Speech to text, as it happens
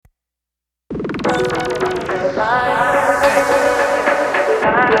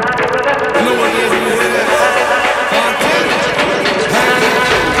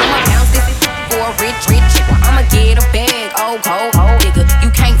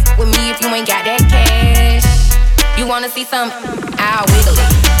Wanna see some? I'll wiggle it,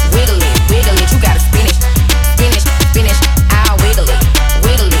 wiggle it, wiggle it. You gotta spin it, spin it, spin it. I'll wiggle it,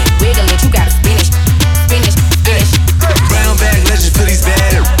 wiggle it, wiggle it. You gotta spin it, spin it, spin it. Brown bag legend for these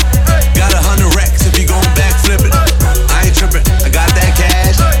bad. Got 100 racks if you gon' back flip it. I ain't trippin', I got that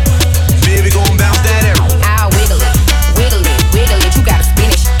cash. Baby gon' bounce that air. I'll wiggle it, wiggle it, wiggle it. You gotta spin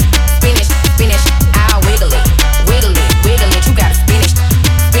it, spin it, spin it. I'll wiggle it, wiggle it, wiggle it. You gotta spin it,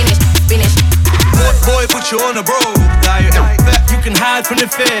 spin it, spin it. Boy, put you on the road. You can hide from the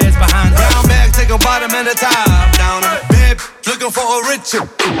feds behind brown bag, take a bottom and a top down. Babe, looking for a richer.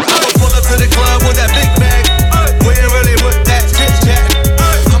 I'ma pull up to the club with that big bag. We ain't really with that chit chat.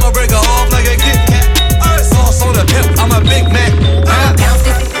 I'ma break her off like a Kit Kat. Sauce on the pimp, I'm a Big Mac. Bounce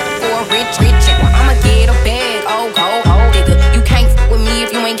this for a rich chick. I'ma get a bag, oh, cold, nigga. You can't f with me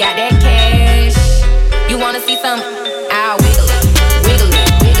if you ain't got that cash. You wanna see some? I'll wiggle it, wiggle it,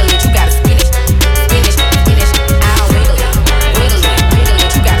 wiggle it. You gotta spin it, spin it, spin it. I'll wiggle it, wiggle it, wiggle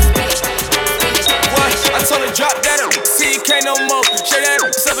it. You gotta spin it, spin it, spin it. What? I told her drop that up, see you can't no more. Shake that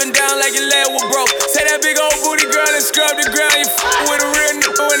up and down like your leg was broke. Say that big old booty girl and scrub the ground. You with a real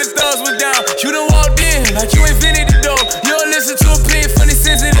nigga when the thugs was down. You done walked in like you invented the door. You don't listen to a plea funny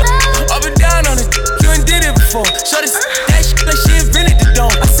sensitive. Up and down on it, you ain't did it before. Shorty that shit like she invented the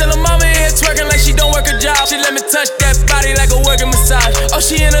dome. I tell her mama in here twerking like she don't work a job. She let me touch that body like a working massage. Oh,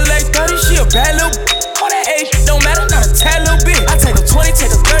 she in her late 30s, she a bad little all that age don't matter, not a tad little bit. I take a 20, take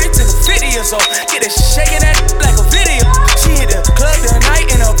a 30, take a 50 years old. Get her shaking that like a video. She hit the club tonight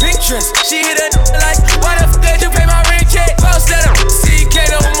in a pink dress. She hit that like, why the f*** did you pay my rent check? Bounce that up, see you can't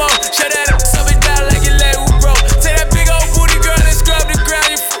no more. Shut that up, sub it down like your leg was broke. Take that big old booty girl and scrub the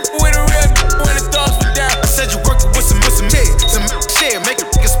ground. You f*** with a real when the thugs were down. I said you working with some shit, some shit. Make a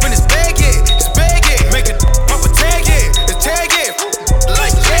nigga spin his bag, yeah, his bag, yeah. Make a pop a tag, yeah, the tag, yeah.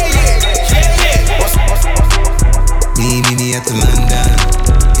 Like, Me at the London.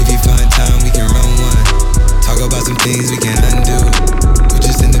 If you find time, we can run one. Talk about some things we can undo. We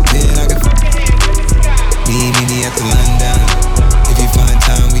just in the pen, I can. Me at the London. If you find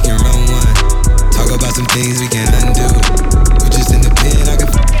time, we can run one. Talk about some things we can undo. We just in the pen, I can.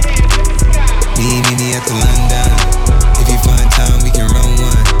 Me at the London. If you find time, we can run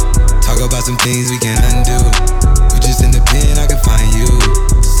one. Talk about some things we can undo. We just in the pen, I can find you.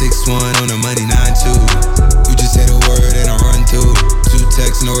 6'1" on the money, 9'2". You just say the word and I run to. 2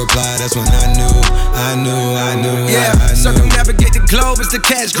 texts, no reply, that's when I knew. Yeah, circumnavigate the globe as the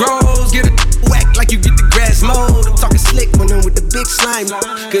cash grows. Get a whack like you get the grass mowed. I'm talking slick when I'm with the big slime.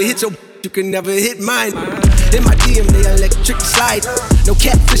 Could hit your you can never hit mine. In my DM, they electric slide. No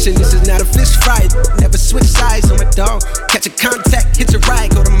catfishing, this is not a fish fry. Never switch sides on my dog. Catch a contact, hit your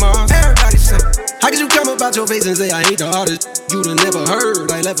ride, go to Mars. Everybody say, how could you come about your face and say I hate the artist you done never heard?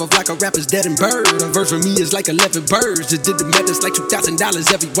 I left off like a rapper's dead and bird. A verse for me is like 11 birds. Just did the math, it's like $2,000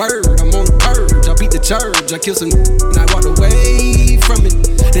 every word. I'm on the purge, I beat the church. I kill some and I walked away from it.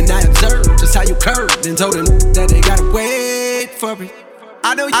 Then I observed just how you curved and told them that they gotta wait for it.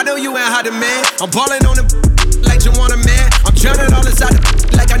 I know you ain't hot, man. I'm ballin' on them like you want a man. I'm drowning all inside the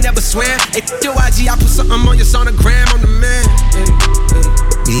like I never swam. Hey, your IG, I put something on your sonogram. I'm the man.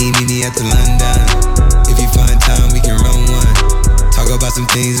 Me at the London. If you find time, we can run one. Talk about some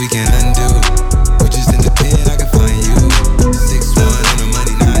things we can undo. We're just in the pen, I can find you. 6'1" on the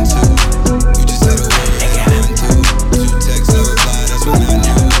money, 9'2". You just said a word, I run to. 2 texts, no reply, that's when I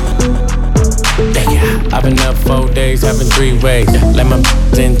knew. I've been up 4 days, having 3 ways. Let my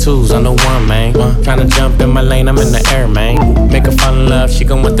in twos on the one, man. Tryna jump in my lane, I'm in the air, man. Make her fall in love, she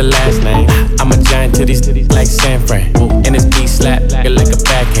gon' want the last name. I'm a giant to these titties like San Fran. And this beat slap like a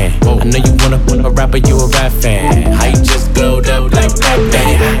backhand. I know you wanna a rapper, you a rap fan. How you just glowed up like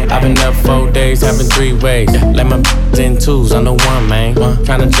that? I've been up 4 days, having 3 ways. Let my in twos on the one, man.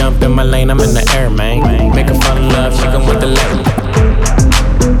 Tryna jump in my lane, I'm in the air, man. Make her fall in love, she gon' want the last.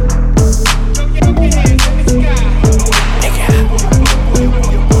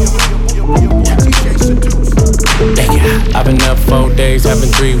 I've been up 4 days, having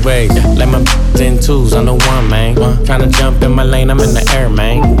 3 ways. Let my in twos on the one, man. Tryna jump in my lane, I'm in the air,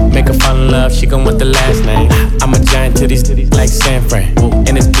 man. Make her fall in love, she gon' want the last name. I'm a giant to these titties like San Fran.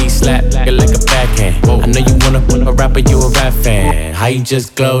 And this beat slap like a backhand. I know you wanna a rapper, you a rap fan. How you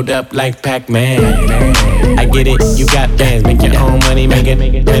just glowed up like Pac-Man? I get it, you got bands. Make your own money, make it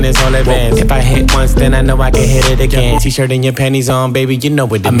minutes all advance. If I hit once, then I know I can hit it again. T-shirt and your panties on, baby, you know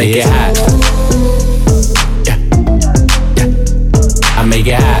what it is. I make it hot. I make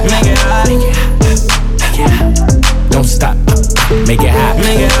it hot. Make it hot. Don't stop. Make it hot.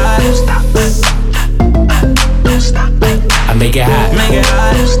 Make it hot. Don't stop. Don't stop. I make it hot. Make it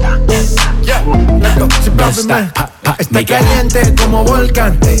hot. Don't stop. Don't stop. Está caliente como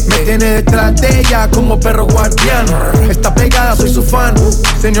volcán. Me tiene detrás de ella como perro guardián. Está pegada, soy su fan.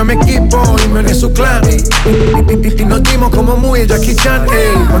 Se unió a mi equipo y me uní a su clan. Y nos dimos como muy Jackie Chan.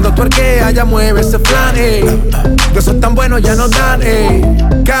 Cuando tuerquea ya mueve ese flan. De esos tan buenos ya no dan.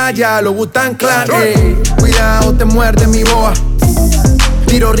 Calla, lo Wu-Tang Clan. Cuidado, te muerde mi boa.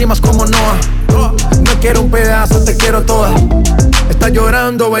 Tiro rimas como Noah. No quiero un pedazo, te quiero toda. Está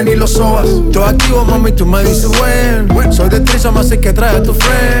llorando, ven y lo sobas. Yo activo, mami, tú me dices buen. Soy de Trisom, así que trae a tu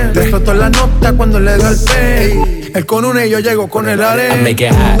friend. Te explotó la nota cuando le doy el pay. Él con una y yo llego con el arena. I make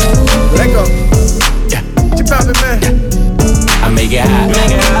it hot. Let go. Yeah. Chipapi, man. I make it hot.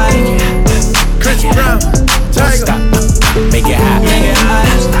 Make it hot. Chris Brown. Don't stop. Make it hot. Make it hot.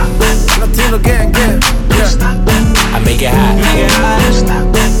 Latino gang, gang. Yeah. I make it hot. Make it hot.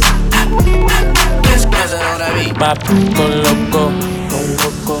 Map con loco,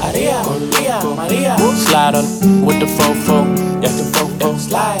 Maria, Maria. Slide on with the fofo, yeah, the fofo.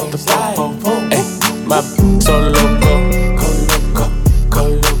 Slide, the fofo. Hey, map so loco, go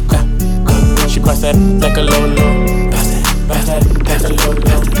loco. She pass that like a lolo, pass that like a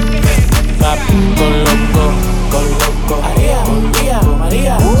lolo. Map con loco,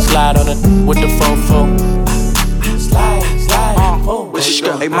 Maria. Slide on it with the fofo. Slide.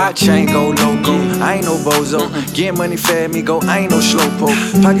 Hey, my chain go loco, I ain't no bozo. Get money fat me go, I ain't no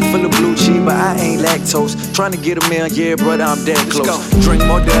slowpoke. Pocket full of blue cheese, but I ain't lactose. Tryna get $1 million, yeah, brother, I'm that close. Drink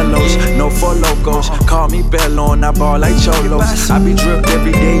Modelo's, no for locos. Call me Bello and I ball like Cholos. I be dripped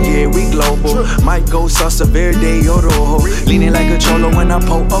every day, yeah, we global. Might go sauce every day, yo, rojo. Leaning like a cholo when I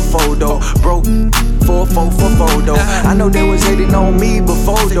po a photo. Broke. 4-4 for photo. I know they was hating on me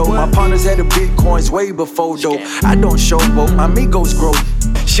before though. My partners had the bitcoins way before though. I don't showboat, my amigos grow.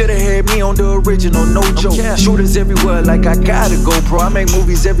 Should've had me on the original, no joke. Shooters everywhere like I gotta go pro. I make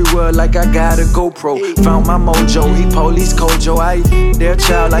movies everywhere like I gotta GoPro. Found my mojo, he police Kojo. I their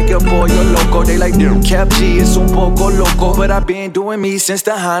child like a boy, you're loco. They like them Cap G, it's un poco loco. But I been doing me since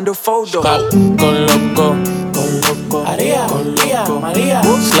the Honda photo. Con loco, Maria.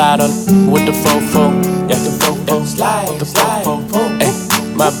 Slide on with the fofo, yeah, the fofo. Slide, the fofo. Hey,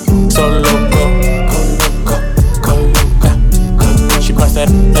 my so loco, go loco. She pass that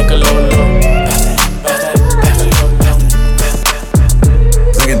like a lolo.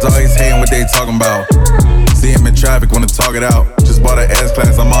 Niggas always hating what they talking about. See him in traffic, wanna talk it out. Just bought an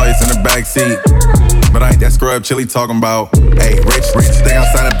S-Class, I'm always in the backseat. But I ain't that scrub chili talking about. Hey, rich, think I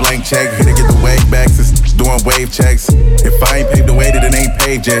signed a blank check. Here to get the wave back, since doing wave checks. If I ain't paved the way, then it ain't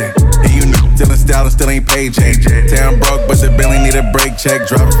paid yet. And you know, still in style and still ain't paid yet. Say I'm broke, but the bill ain't need a brake check.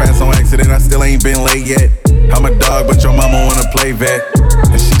 Driving fast on accident, I still ain't been late yet. I'm a dog, but your mama wanna play vet.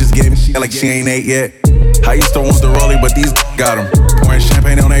 And she just gave me shit like she ain't ate yet. I used to want the rollie, but these got them. Pouring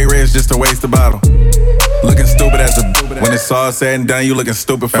champagne on their wrist just to waste the bottle. Looking stupid as a when it's all said and done, you looking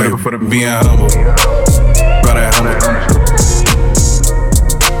stupid for being humble. Brother humble.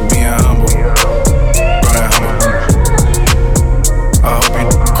 Being humble. Brother humble. I hope you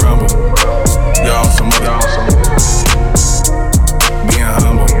crumble. Y'all some other. Being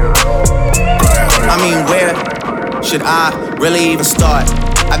humble. Brother humble. I mean, where should I really even start?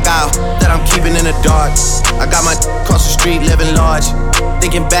 I got that I'm keeping in the dark. I got my across the street living large.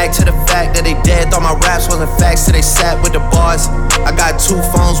 Thinking back to the fact that they dead, thought my raps wasn't facts, so they sat with the bars. I got 2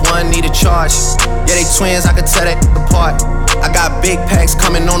 phones, one need a charge. Yeah, they twins, I could tell they apart. I got big packs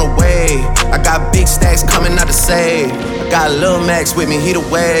coming on the way. I got big stacks coming out to save. I got Lil Max with me, he the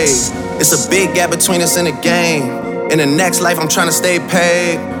wave. It's a big gap between us in the game. In the next life, I'm trying to stay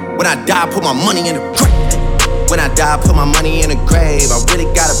paid. When I die, put my money in the grave. When I die, put my money in the grave. I really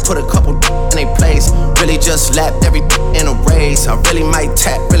gotta put a couple in a place. Really just lapped every in a race. I really might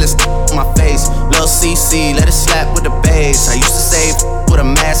tap realest on my face. Lil CC, let it slap with the bass. I used to save with a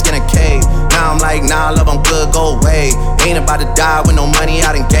mask in a cave. Now I'm like, nah, love, I'm good, go away. Ain't about to die with no money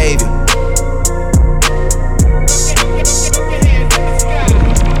I done gave you.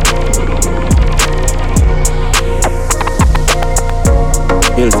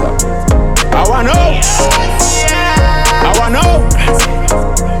 I wanna know.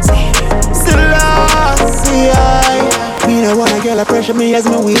 Still lost, me no wanna get a pressure watching me as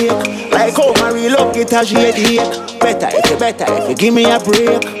me wake. Like how my real love get a shade ache. Better if you give me a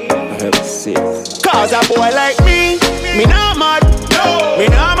break. Cause a boy like me not mad. No. Me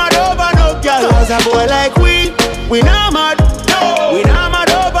not mad over no girl. Cause a boy like we not mad. No. We not mad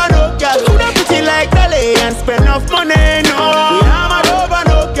over no girl. Coulda pretty like Dolly and spend enough money. No. We not mad over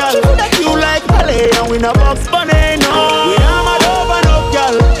no girl. Coulda cute like ballet and we no box bunny. No. We not mad over no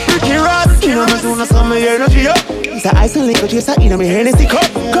girl. Pretty rough. You know me soon as some energy up. It's a ice and liquor chaser in me Hennessy cup.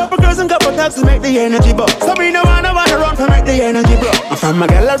 Couple girls and couple taps to make the energy bust. So me no wanna run to make the energy blow. I'm from my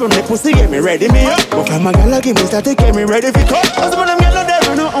gal run the pussy get me ready me up. But from my gal give me start to get me ready for cut. Cause some of them gal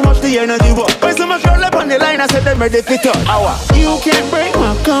never know how much the energy was. When so much girl up on the line I said them ready for touch. You can't break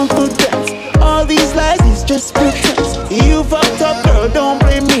my confidence. All these lies is just pretense. You fucked up girl, don't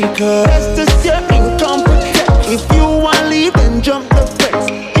blame me. Cause that's just your incompetence. If you wanna leave then jump the fence.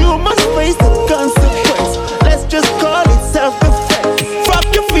 You must face the consequence. Let's just call it self-defense. Fuck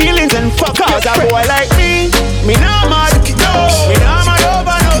your feelings and fuck cause a boy like me not mad. No. Me not mad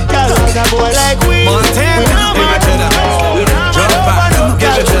over no girl. Cause a boy like we not mad. We not mad over no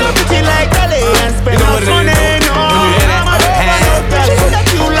girl. Coulda pretty like Dolly and spend enough money. No. We not mad over no girl. Coulda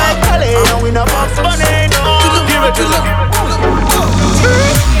cute like Dolly and we no box money. No. Give it to them.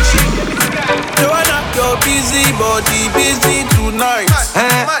 Joanna, you're busy, body busy tonight.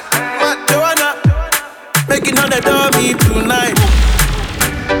 Joanna, making all the dummy tonight.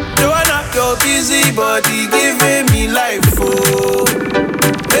 Joanna, you're busy, body giving me life, oh,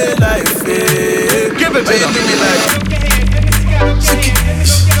 hey life, hey. Give it to them. Give me life.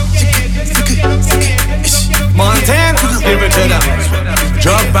 Montana, give it to them.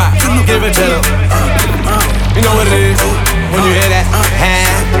 Drop back, give it to them. You know what it is when you hear that.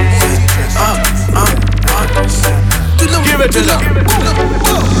 Give it to them.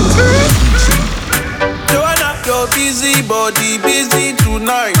 Joanna, you're busy, body busy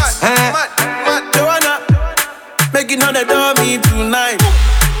tonight. Joanna, making all the dummy tonight.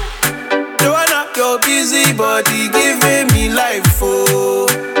 Joanna, you're busy, body giving me life, oh,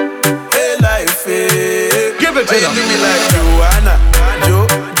 hey life, hey. Give it to them. Give me like Joanna,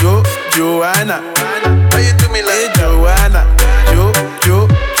 Joanna. How you do me like Joanna,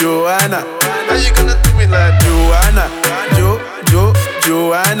 Joanna. How you gonna do me like Joanna,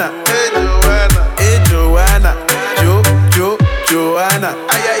 Joanna. Hey Joanna, Joanna.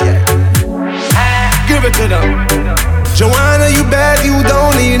 Give it to them. Joanna, you bad, you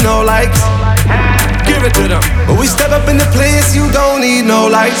don't need no likes. Give it to them. But we step up in the place, you don't need no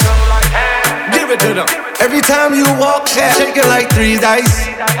lights. Give it to them. Every time you walk, shake it like 3 dice.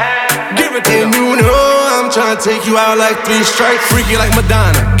 Give it to them. And you know I'm trying to take you out like 3 strikes. Freaky like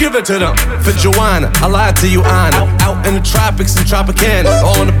Madonna. Give it to them. For Joanna, I lied to you, Anna. Out in the tropics and Tropicana.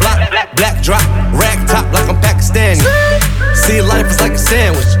 All on the block, black drop, rag top like I'm Pakistani. See, life is like a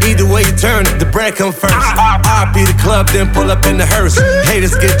sandwich. Either way you turn it, the bread come first. RP the club, then pull up in the hearse.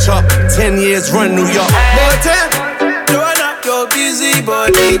 Haters get chalk. 10 years run New York. Joanna, you're busy,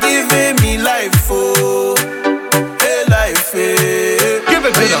 body giving me life, oh, hey life, hey. Give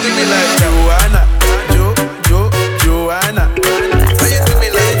it to them. Give me like Joanna, Joanna. How you do me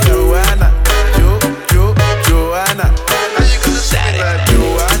like Joanna, Joanna. How you gonna say me like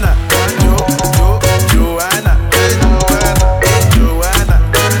Joanna, Joanna. Hey Joanna, Joanna.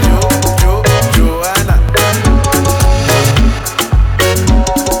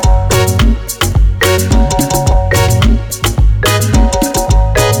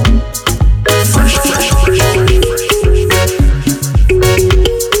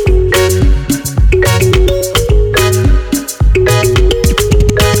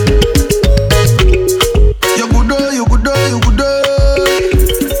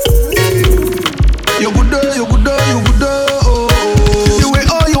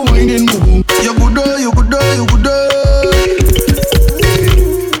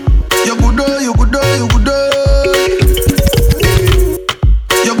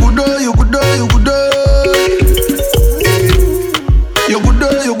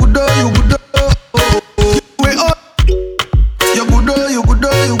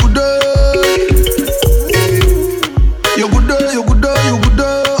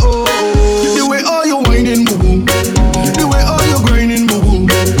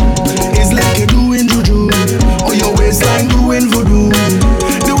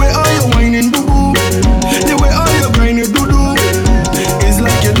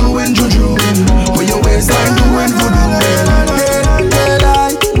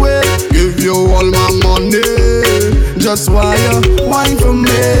 Just why you wine for me,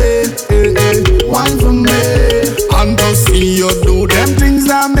 wine for me. And to see you do them things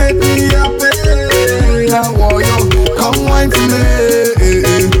that make me happy. I want you, come wine for me.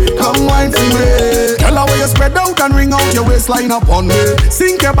 and ring out your waistline upon me.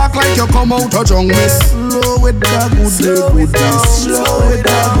 Sink your back like you come out of jungle. Slow with the good day, slow with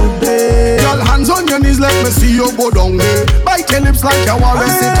the good day. Girl, hands on your knees, let me see you go down there. Bite your lips like you wanna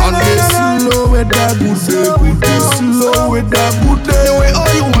sit on me. Slow with the good day, slow with the good day. The way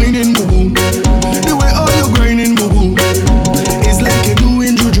all you whining, boo boo. The way all you grinding, boo boo. It's like you're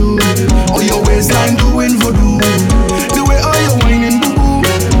doing juju, or your waistline doing voodoo. The way all you whining, boo boo.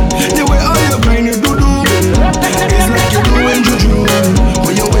 The way all you grinding, doo doo. It's like you're doing juju,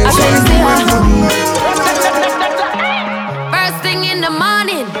 or your waistline doing voodoo. First thing in the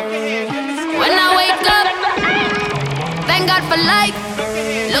morning, when I wake up, thank God for life.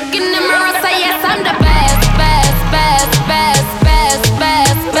 Look in the mirror, say yes, I'm the best, best, best, best, best,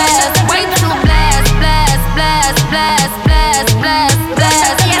 best, best. Way too blessed, blessed, blessed, blessed, blessed, blessed,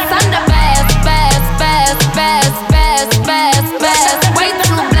 blessed. Yes, I'm the best, best, best, best, best, best, best. Way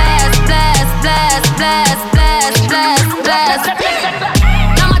too blessed, blessed, blessed, blessed, blessed, blessed, blessed.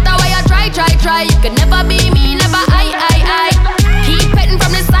 No matter where you try, you can never be me, never I. Keep petting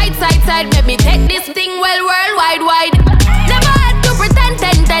from the side, let me take this thing well, worldwide, wide. Never had to pretend,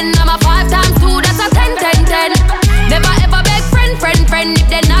 10. I'm a 5 times 2, that's a 10. Never ever beg friend. If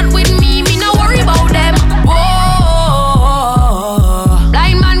they're not with me no worry about them. Whoa,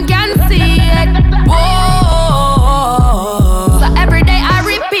 blind man can see it. Whoa, so every day I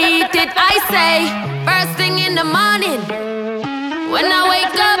repeat it. I say, first thing in the morning, when I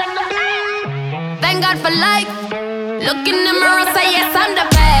wake up, thank God for life. Look in the mirror, say yes, I'm the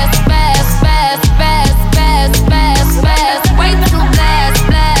best, best, best, best, best, best, best. Way too blessed,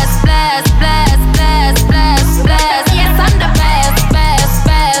 blessed, blessed, blessed, blessed, blessed, blessed. Yes, I'm the best, best,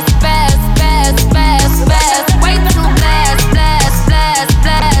 best, best, best, best, best. Way too blessed, blessed, blessed,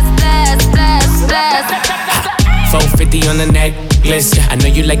 blessed, blessed, blessed, blessed. 450 on the necklace. I know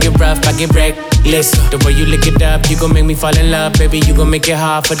you like it rough, I get reckless. The way you lick it up, you gon' make me fall in love, baby. You gon' make it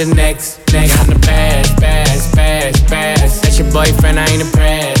hard for the next. I'm the best. That's your boyfriend, I ain't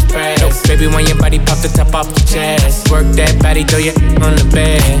impressed. Nope, baby, when your body pop the top off the chest. Work that body, throw your on the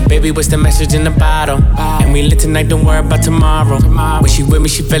bed. Baby, what's the message in the bottle? And we lit tonight, don't worry about tomorrow. When she with me,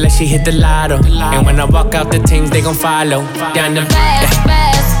 she feel like she hit the lotto. And when I walk out, the teams, they gon' follow. Down the best.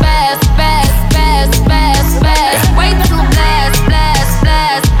 Way too blessed, blessed,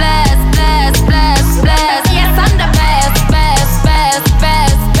 blessed, blessed, blessed, blessed, blessed. Yes, I'm the best.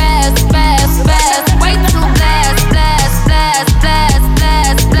 Way too blessed, blessed, blessed, blessed,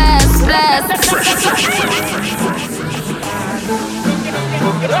 blessed, blessed, blessed.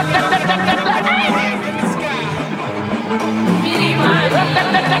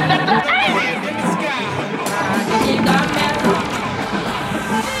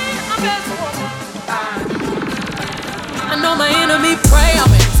 I know my enemy pray on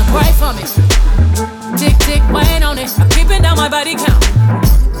me, so pray for me. Tick, wait on it. I'm keeping down my body count.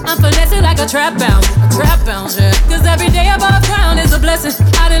 I'm finessing like a trap bounce, yeah. Cause every day above ground is a blessing.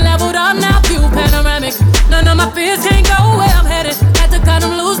 I done leveled up now, view panoramic. None of my fears can't go where I'm headed. Had to cut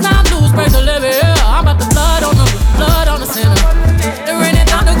them loose, now I'm loose, break the levee, yeah. I'm about to blood on the sinner. The rain and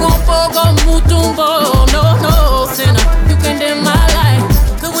thunder gon' fall, gon' mutumbo. No, sinner, you can dim my light.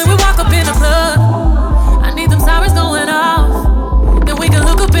 Cause when we walk up in the club, I need them sirens going off. Then we can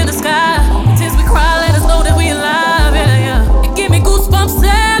look up in the sky. Tears we cry, let us know that we alive, yeah. It give me goosebumps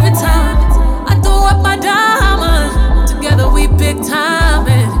every time I throw up my diamond. Together we big time,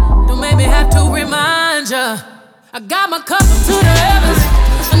 and don't make me have to remind ya. I got my cup to the heavens.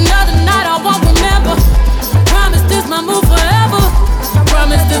 Another night I won't remember. Promise this my move forever.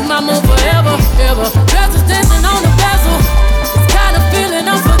 Promise this my move forever, ever. Dresses dancing on the bezel. This kind of feeling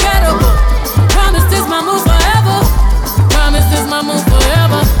unforgettable. Promise this my move forever. Promise this my move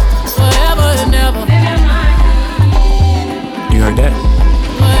forever, forever and ever. You heard that?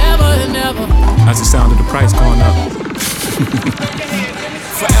 Forever and ever. That's the sound of the price going up.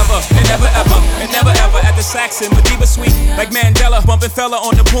 Forever and never ever at the Saxon, Madiba Suite. Like Mandela, bumping fella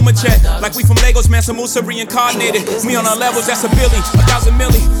on the Puma jet. Like we from Lagos, Mansa Musa reincarnated. Me on our levels, that's a Billy, 1,000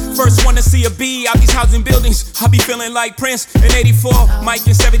 milli. First one to see a B out these housing buildings. I be feeling like Prince in 84, Mike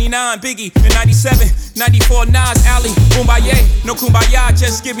in 79, Biggie in 97, 94, Nas, Ali, Kumbaya. No Kumbaya,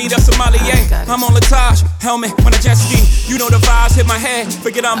 just give me the sommelier. I'm on Latage, helmet on a jet ski. You know the vibes hit my head,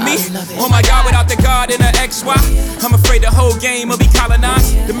 forget I'm me. Oh my God, without the God in an XY, I'm afraid the whole game will be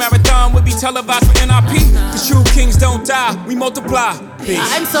colonized. The marathon will be televised for NRP. Cause true kings don't die, we multiply. Peace.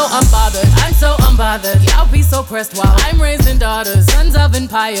 I'm so unbothered. Y'all be so pressed while I'm raising daughters, sons of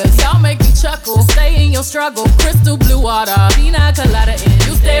empires. Y'all make me chuckle, stay in your struggle. Crystal blue water, pina colada in.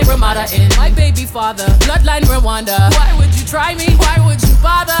 You stay Ramada in. My baby father, bloodline Rwanda. Why would you try me? Why would you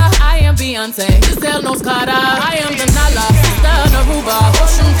bother? I am Beyonce, Giselle knows Carter. I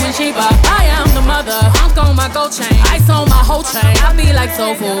my gold chain. Ice on my whole chain. I be like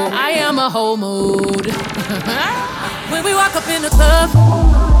soul food. I am a whole mood. When we walk up in the club,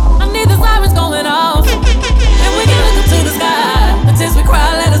 I need the sirens going off. And we can look up to the sky. Until we cry,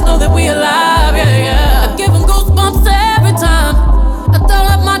 let us know that we alive. Yeah, yeah. I give them goosebumps every time I throw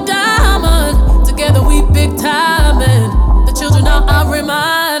up my diamond. Together we big time, and the children are our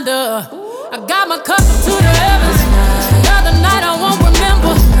reminder. I got my cup to the heavens. The other night I won't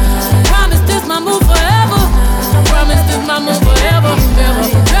remember. Promise this my move forever. Promise this my move forever.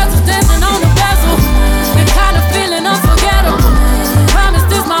 Girls is dancing on the bezel. The kind of feeling unforgettable. Promise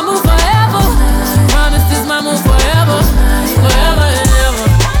this my move forever. Promise this my move forever. Forever and ever.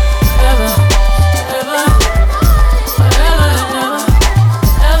 Ever. Ever. Forever and ever.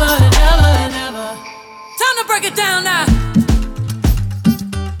 Ever and ever and ever. Time to break it down now.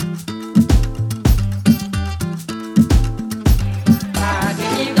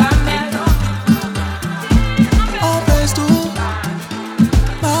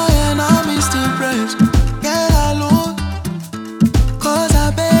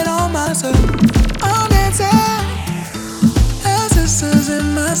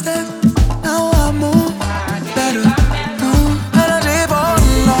 Now I move better, energy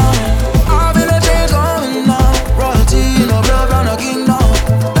falling on. I feel a change going on. Royalty in the blood from the kingdom.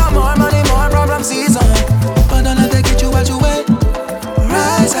 Got more money, more problem season. But don't let that get you out your way.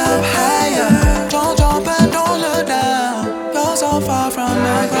 Rise up higher. Don't jump and don't look down. You're so far from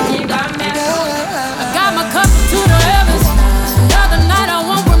me. Got my cup to the heavens. The other night I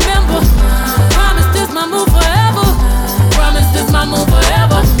won't remember. Promise this my move forever. Promise this my move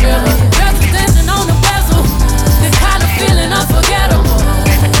forever. Dancing on the bezel. This kind of feeling unforgettable.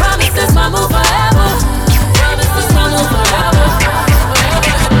 Promise this my move forever. Promise this my move forever.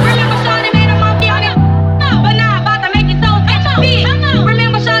 Remember Shawty made a monkey on it, but now I'm about to make it so sketch big.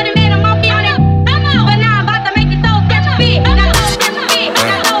 Remember Shawty made a monkey on it, but now I'm about to make it so sketch big.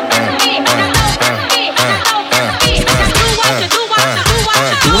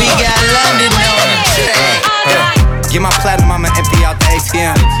 We got London on the track. Get my platinum, I'ma empty out the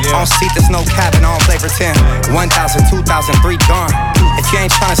ATM. On seat, there's no cabin, I don't play pretend. 1,000, 2,000, 3 gone. If you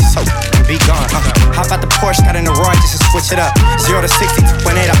ain't tryna see so, be gone. Hop out the Porsche, got in the Roy just to switch it up. 0 to 60,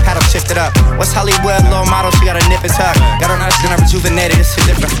 2.8, I paddle shift it up. What's Hollywood, little model, she got a nip and tuck. Got her nice and I rejuvenated, it's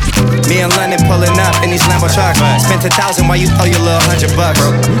shit different. Me in London pulling up in these Lambo trucks. Spent 1,000 while you throw your little $100.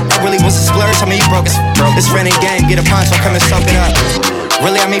 I really was a splurge, I mean you broke it. This renting game, get a punch, I'll come and soak it up.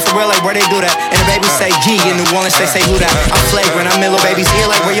 Really, I mean for real, like where they do that? And the baby say G, in New Orleans they say who that? I'm flagrant, I'm in Lil Baby's ear,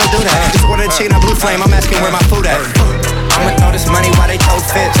 like where you do that? Just order the chicken, blue flame, I'm asking where my food at. I'ma throw this money while they throw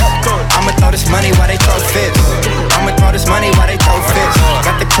fits. I'ma throw this money while they throw fits. I'ma throw this money while they throw fits.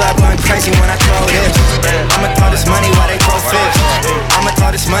 Got the club going crazy when I throw this. I'ma throw this money while they throw fits. I'ma throw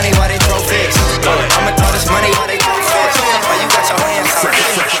this money while they throw fits. I'ma throw this money while they throw fits. While you got your hands on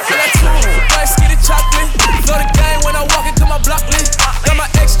it. Let's get it chocolate. Throw the game when I walk into my block list. Got my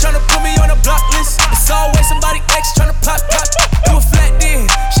ex tryna put me on a block list. It's always somebody ex tryna pop. Do a flat then,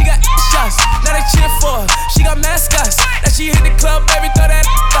 she got shots. Now they cheer for her, she got mascots. Now she hit the club, baby, throw that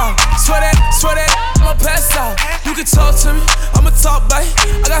out. Swear that, I'ma pass out. You can talk to me, I'ma talk, babe.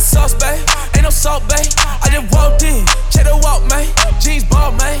 I got sauce, babe, ain't no salt, babe. I just walked in, check the walk, man. Jeans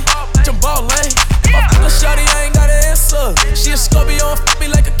ball, man, I'm ball lane. If I fuck a shawty, I ain't got an answer. She a Scorpio, fuck me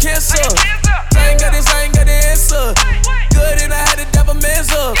like a cancer. I ain't got this, I ain't got the answer. Good and I had to dab a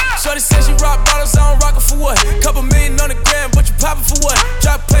man's up. Shorty said she rock bottles, I don't rock it for what? Couple million on the gram, but you poppin' for what?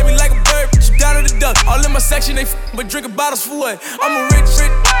 Try to play me like a bird, but you down to the duck. All in my section, they but drinking bottles for what? I'm a rich,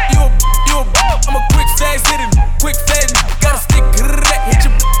 you a I'm a quick fast hitter, quick fast. Gotta stick, hit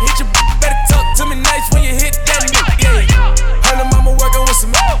your, better talk to me nice when you hit that nigga, yeah. Her little mama working with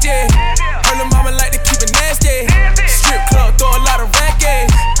some, yeah. Her little mama like to keep it nasty. Strip club, throw a lot of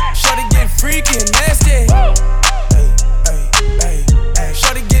racket. Shorty get freaky and nasty.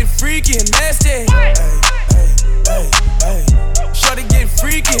 Shorty get freaky and nasty. Shorty get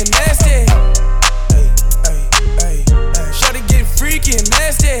freaky and nasty. Shorty get freaky and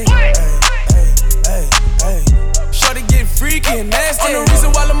nasty. Shorty get freaky and nasty. On the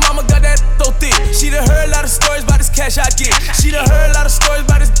reason why the mama got that so thick. She done heard a lot of stories about this cash I get. She done heard a lot of stories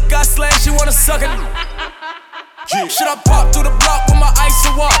about this guy slang. She wanna suck it. Should I pop through the block with my ice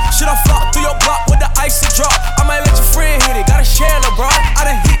and walk? Should I flop through your block with the ice and drop? I might let your friend hit it, gotta share it, bro. I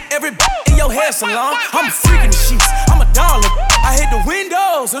done hit every in your hair salon. I'm a freak in the sheets, I'm a dollar. I hit the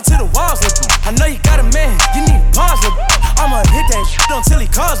windows until the walls look. I know you got a man, you need pause look. I'ma hit that shit until he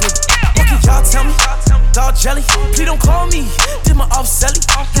calls look. What can y'all tell me? Dog jelly, please don't call me. Did my off selling.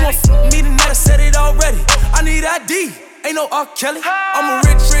 You want me tonight? I said it already. I need ID, ain't no R. Kelly. I'm a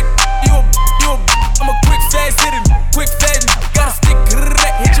rich, you a I'm a quick fast hitting, quick fading. Gotta stick,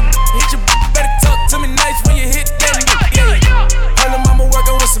 hit your, better talk to me nice when you hit that. Yeah. Her little mama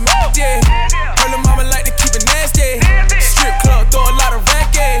working with some yeah. Her little mama like to keep it nasty. Strip club, throw a lot of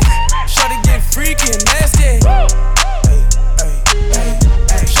racket. Shorty get freaky and nasty.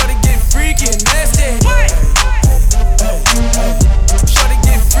 Shorty get freaky and nasty. Shorty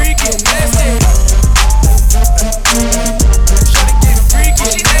get freaky and nasty. Shorty get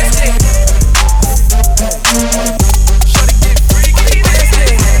freaky and nasty. Shorty get freaky and nasty.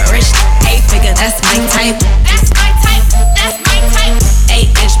 Rich 8-figure, that's my type. That's my type. That's my type.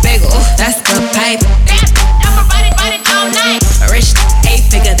 8-inch bagel, that's the pipe. I'ma ride it all night. Rich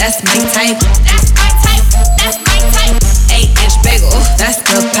 8-figure, that's my type. That's my type. That's my type. 8-inch bagel, that's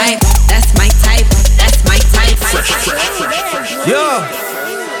the pipe. That's my type. That's my type. Yeah.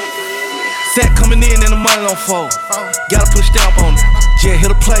 Set coming in and the money on fold. Gotta put a stamp on it. Yeah,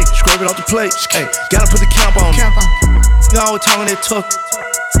 hit a plate, scrape it off the plate. Hey, gotta put the camp on it. Always talking that tough.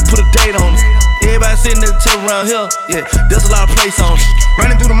 Put a date on it. Everybody sitting at the table around here. Yeah, there's a lot of place on it.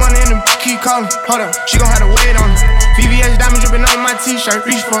 Running through the money and the keep calling. Hold up, she gon' have to wait on it. VVS diamond dripping on my t-shirt.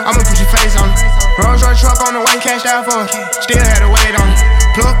 Reach for it, I'ma put your face on it. Rolls Royce truck on the way, cashed out for it. Still had to wait on it.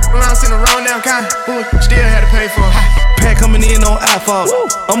 Plug around, sitting around down kind. Still had to pay for it. Pack coming in on iPhone.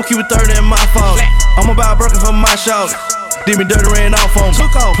 I'ma keep it 30 in my fault. I'ma buy a burger for my shop. Did me dirty, ran off on me.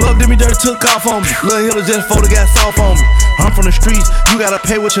 Plug did me dirty, took off on me. Lil' Hiller just folded, got soft on me. I'm from the streets, you gotta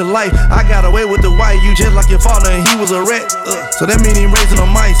pay with your life. I got away with the white, you just like your father and he was a rat. So that mean he raising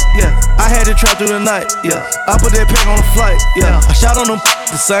on mice, yeah. I had to trap through the night, yeah. I put that pack on the flight, yeah. I shot on them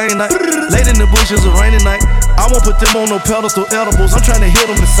the same night. Late in the bush, it was a rainy night. I won't put them on no pedestal edibles. I'm trying to hit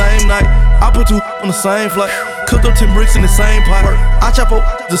them the same night. I put 2 on the same flight. Cooked up 10 bricks in the same pot. I chop up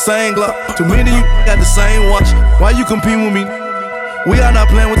the same Glock. Too many of you got the same watch. Why you compete with me? We are not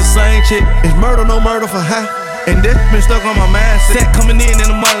playing with the same chick. It's murder, no murder for high. And this been stuck on my mindset. Coming in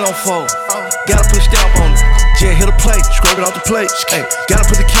and the money on fold. Gotta put a stamp on it. Yeah, hit a plate, scrape it off the plate. Hey, gotta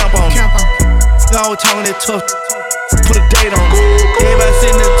put the camp on it. Always talking that tough. Put a date on it. Everybody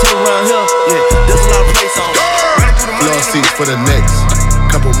sitting at the table around here. Yeah, there's a lot of place on it. Blow seats for the Knicks.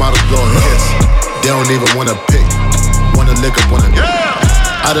 Couple models blowing kiss. They don't even wanna pick. Wanna lick up, wanna dick.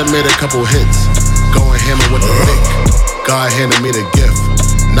 I done made a couple hits. Going hammer with the pick. God handed me the gift.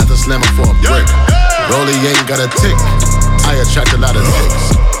 Not the slammer for a brick. Rollie ain't got a tick. I attract a lot of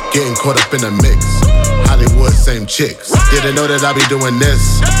chicks. Getting caught up in the mix. Hollywood, same chicks. Didn't know that I be doing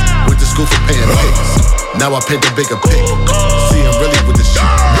this. Went to school for paying pics. Now I paint the bigger pic. See, I'm really with the shit. Now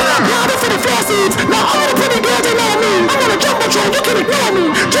all the pretty girls they know me. I'm on a jumbo train, you can ignore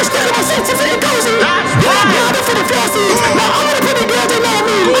me. Just stay my senses and cozy. Now for the flashes. Now all the pretty girls they know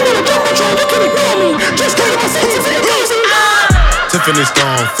me. I'm on a jumbo train, you can ignore me. Just stay my senses and cozy. Tiffany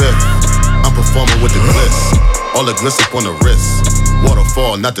Stone 5th. I'm performing with the bliss. All the gliss up on the wrist.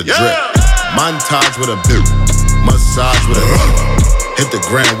 Waterfall, not the drip. Montage with a bip. Massage with a tip. Hit the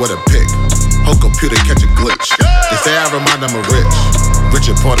ground with a pick. Whole computer catch a glitch. They say I remind them of rich.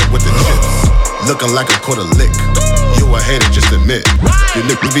 Richard Porter with the chips. Looking like a quarter lick. You a hater, just admit. You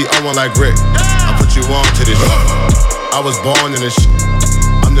niggas be on like Rick. I put you on to this shit. I was born in this shit.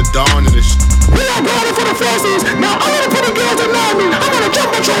 I'm the dawn in this shit. We are going for the flashes. Now all the pretty girls they know me. I'm on a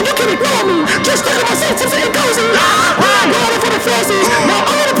jumbo train, you can ignore me. Just stay my senses and cozy. We are going for the flashes. Now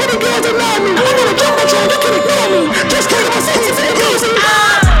all the pretty girls they know me. I'm on a jumbo train, you can ignore me. Just stay my senses and cozy.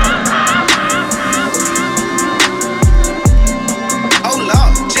 Oh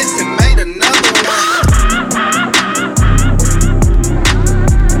Lord, just made another one.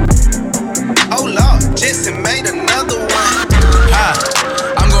 Oh Lord, just made another one.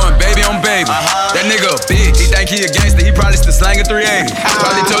 I'm going baby on baby. That nigga a bitch. He think he a gangster, he probably still slanging 380.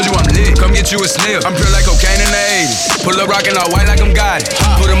 Probably told you I'm lit. Come get you a sniff. I'm pure like cocaine in the 80s. Pull up rockin' all white like I'm got it.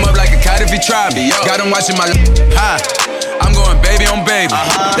 Put him up like a kite if he try me. Got him watching my I'm going baby on baby.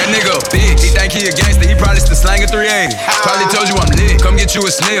 That nigga a bitch. He think he a gangster, he probably still slanging 380. Probably told you I'm lit. Come get you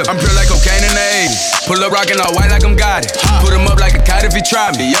a sniff. I'm pure like cocaine in the 80s. Pull up rockin' all white like I'm got it. Put him up like a kite if he try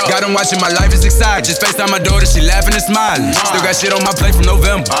me. Got him watching my life is exciting. Just FaceTime my daughter, she laughing and smiling. Still got shit on my plate from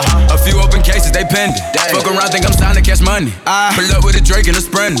November. A few open cases, they pending. Fuck around, think I'm signed to catch money. Pull up with a Drake and a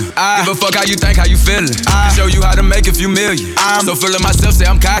Sprinter. Give a fuck how you think, how you feelin'. Show you how to make a few million. So full of myself, say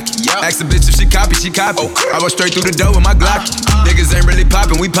I'm cocky. Ask a bitch if she copy, she copy. I walk straight through the door with my Glock. Niggas ain't really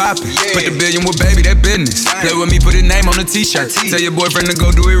poppin', we poppin'. Put the billion with baby, that business. Play with me, put a name on the t-shirt. Tell your boyfriend to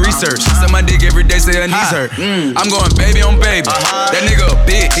go do his research. Suck my dick every day, say her knees hurt. I'm going baby on baby. That nigga a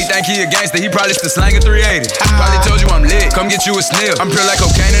bitch. He think he a gangster, he probably still slanging 380. Probably told you I'm lit. Come get you a sniff. I'm pure like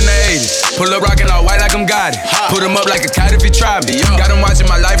cocaine in the 80s. Pull up rockin' all white like I'm got it. Put him up like a kite if he try me. Got him watching,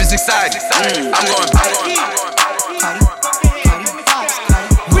 my life is exciting. I'm going.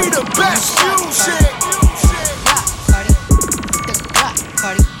 We the best music.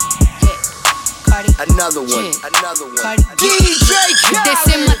 Another one. DJ Khaled. They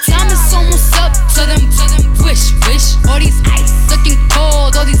say my time is almost up. To them wish. All these ice looking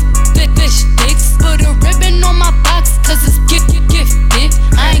cold. All these fish dicks. Put a ribbon on my box, cause it's gifted.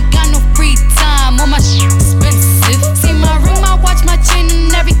 I ain't got no free time. All my shit expensive. See my ring, my watch, my chain,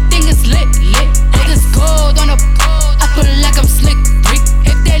 and everything is lit. All this gold on a pole. I feel like I'm slick Rick.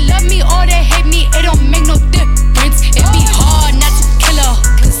 If they love me or they hate me, it don't make no difference. It be hard not to kill her,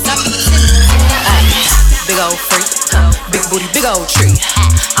 cause I be big old freak, big booty, big old tree.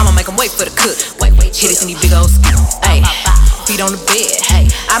 I'ma make him wait for the cook. Hit it in these big old skis. Ayy, feet on the bed.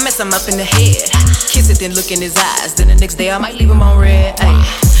 Hey, I mess him up in the head. Kiss it, then look in his eyes. Then the next day I might leave him on red. Ayy,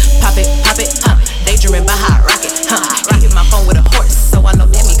 pop it, daydreaming by hot rocket. He hit my phone with a horse, so I know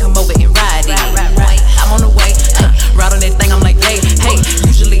that me come over and ride it. I'm on the way, ride on that thing. I'm like, hey.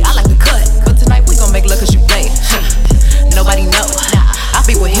 Usually I like to cut, but tonight we gon' make love 'cause you play. Nobody know. I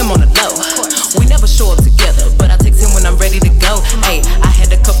be with him on the low. We never show up together, but I text him when I'm ready to go. Hey, I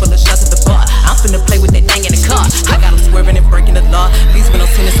had a couple of shots at the bar. I'm finna play with that thing in the car. I got him swerving and breaking the law. These been on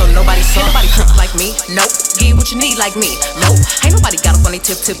tennis, so nobody saw. Ain't nobody trips like me. Nope. Get what you need like me. Nope. Ain't nobody got up on they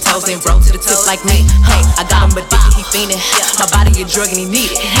tiptoes and roll to the tip like me. Hey, I got him addicted, he fiendin'. My body a drug and he need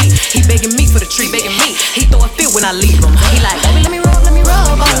it. He begging me for the treat, begging me. He throw a fit when I leave him. He like, baby, let me rub on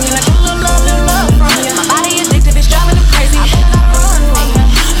you. Like a little love from you. My body addicted, it's driving him crazy.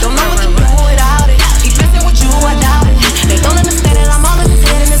 Don't know what to do without it. He messing with you, I doubt it. They don't understand it, I'm all in his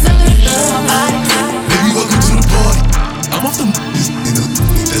head and there's nothing to do with my body. Baby, welcome to the party. I'm off the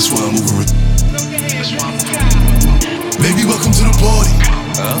that's why I'm over it. Baby, welcome to the party.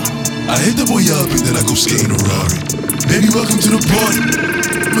 I hit the boy up and then I go skating a Rari. Baby, welcome to the party.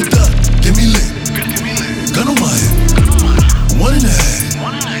 With that, get me lit. Gun on my head. 1.5.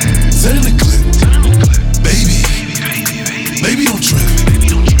 Set in the clip. Baby, don't trip.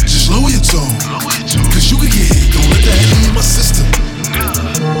 Just lower your tone. Cause you can get hit. Don't let that hit in my system.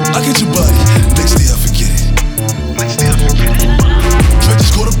 I get your body. Next day I forget it. Try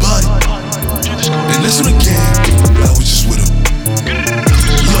just go to body. And listen again. I was just with him.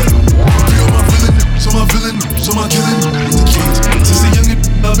 Look, my villain, so my killing with the kids. Since the youngin',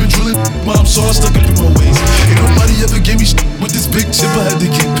 I've been drilling. Mom saw I stuck up in my ways. Ain't nobody ever gave me with this big chip. I had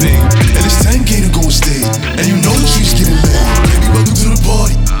to get paid. And it's 10K to go and stay. And you know the streets getting laid. Baby, welcome to the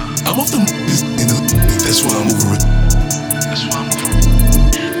party. I'm off the that's why I'm over it.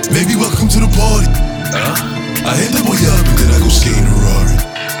 Baby, welcome to the party. I hit the boy up and then I go skating a Rari.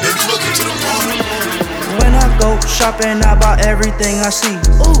 Baby, welcome to the party. When I go shopping, I buy everything I see.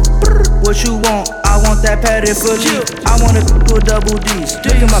 Ooh, what you want? I want that padded fully. I want to do a double D's.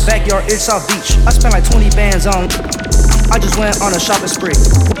 Look in my backyard, it's South Beach. I spent like 20 bands on. I just went on a shopping spree.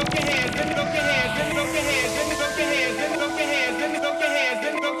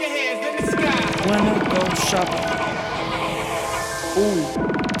 When I go shopping, ooh,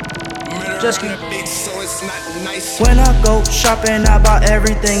 just keep. When I go shopping, I buy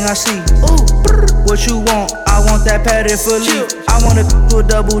everything I see. Ooh, what you want? I want that padded fully. I want to do a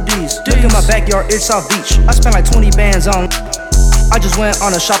double D's. Look in my backyard, it's South Beach. I spent like 20 bands on. I just went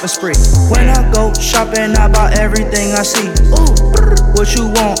on a shopping spree. When I go shopping, I buy everything I see. Ooh, what you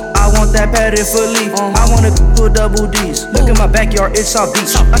want? I want that padded fully. I want to do a double D's. Look in my backyard, it's South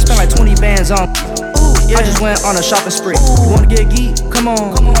Beach. I spent like 20 bands on. I just went on a shopping spree. You wanna get geek? Come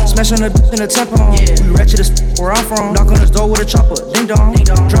on. Smashing in the temple. We ratchet as where I'm from. Knock on his door with a chopper. Ding dong.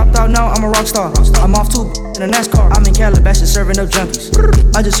 Dropped out now, I'm a rock star. I'm off to in a NASCAR. I'm in Calabasas serving up junkies.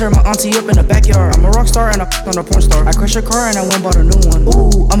 I just heard my auntie up in the backyard. I'm a rock star and I on a porn star. I crashed her car and I went bought a new one.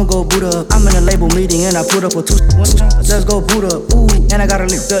 Ooh, I'ma go boot up. I'm in a label meeting and I put up a 2. Let's go boot up. Ooh, and I got a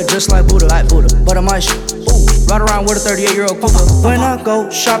lip gut just like Buddha. But I'm my shit. Ooh, ride around with a 38-year-old cougar. When I go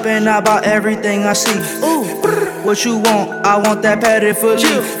shopping, I buy everything I see. Ooh, what you want? I want that padded fully.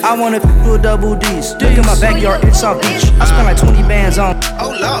 I wanna do a double D's. Look in my backyard, it's South Beach. I spent like 20 bands on.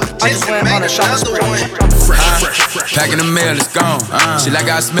 I just went on a shopping spree. Packing the mail, it's gone. She like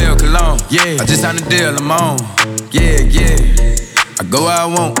I smell cologne. Yeah, I just signed a deal, I'm on. Yeah. I go where I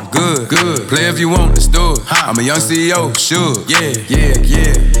want, good. Play if you want, let's do it. I'm a young CEO, sure. Yeah.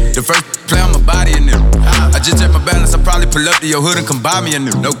 The first play on my body in them. I just check my balance, I probably pull up to your hood and come buy me a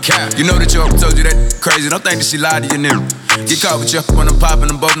new. No cap. You know that your told you that crazy. Don't think that she lied to you, new. Get caught with you when I'm popping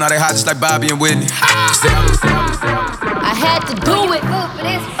them both. Now they hot just like Bobby and Whitney. I had to do it.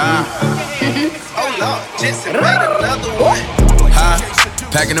 Oh Lord, Jesse made another one.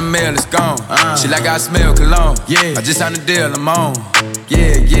 Packing the mail, it's gone. She like I smell cologne. Yeah, I just signed a deal, I'm on.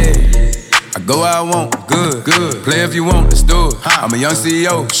 Yeah. I go where I want, good. Play if you want, let's do it. I'm a young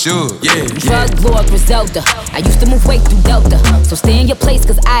CEO, sure, yeah. Ferg, Lord, Griselda. I used to move weight through Delta. So stay in your place,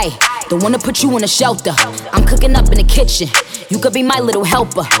 cause I don't wanna put you in a shelter. I'm cooking up in the kitchen. You could be my little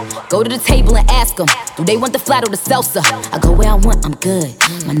helper. Go to the table and ask them, do they want the flat or the salsa? I go where I want, I'm good.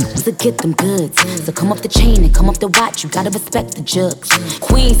 My niggas will get them goods. So come off the chain and come off the watch. You gotta respect the jugs.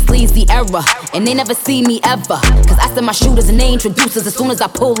 Queen sleazy era, and they never see me ever. Cause I send my shooters and they introducers as soon as I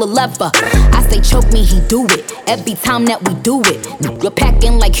pull a lever. I say choke me, he do it. Every time that we do it. You're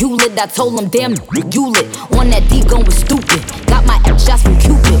packing like Hewlett. I told him, damn, you lit. On that D going stupid. Got my F shots from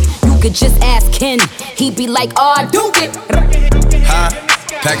Cupid. You could just ask Ken. He be like, oh, I do it.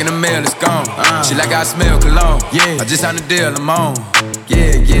 Packing the mail, it's gone. She like I smell cologne. Yeah, I just signed a deal, I'm on.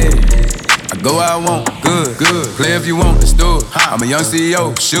 Yeah. I go where I want, good. Play if you want, let's do it. I'm a young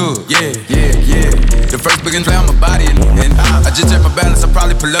CEO, sure, yeah. The first big play on my body, and I just check my balance. I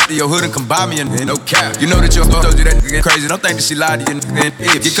probably pull up to your hood and come buy me, and no cap. You know that your told you that nigga crazy. Don't think that she lied to you, and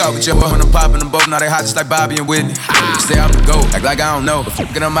get caught with your hoe when I'm popping them both. Now they hot just like Bobby and Whitney. Say I'm the GOAT, act like I don't know, but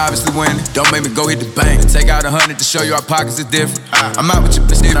fucking I'm obviously winning. Don't make me go hit the bank and take out 100 to show you our pockets is different. I'm out with your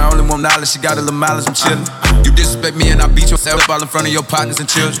bitch, I only want knowledge. She got a little mileage, I'm chillin'. You disrespect me and I beat yourself all in front of your partners and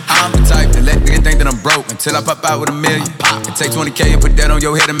children. I'm the type that let niggas think that I'm broke until I pop out with $1 million. And take 20K and put that on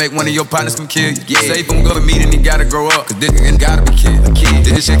your head and make one of your partners come kill you. Say if I'm gonna meet and he gotta grow up, cause this nigga gotta be kid.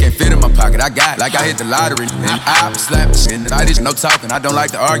 This shit can't fit in my pocket, I got it. Like I hit the lottery, and I slap shit. And I just no talking, I don't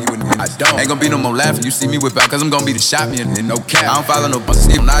like to argue with him. I don't. Ain't gonna be no more laughing, you see me whip out, cause I'm gonna be the shot me and no cap. I don't follow no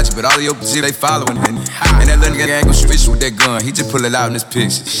buses, I'm not you, but all of your shit they following. And that little nigga ain't gon' switch with that gun, he just pull it out in this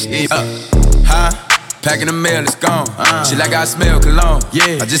picture. Packing the mail, it's gone. She like I smell cologne.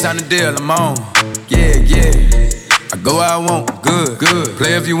 Yeah, I just signed a deal, I'm on. Yeah. I go where I want, good.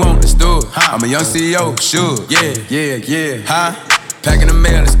 Play if you want, let's do it. I'm a young CEO, sure, yeah. Packing the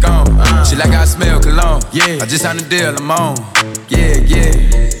mail, it's gone. She like I smell cologne. Yeah, I just signed a deal, I'm on. Yeah.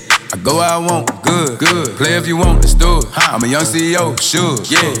 I go where I want, good. Play if you want, let's do it. I'm a young CEO, sure,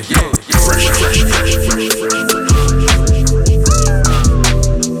 yeah. Fresh.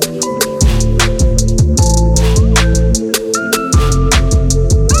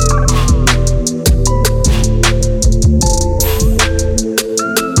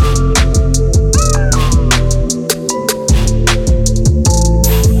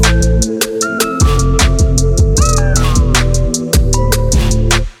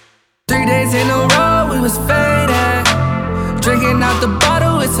 3 days in a row, we was faded. Drinking out the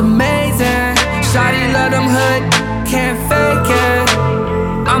bottle, it's amazing. Shawty love them hood, can't fake it.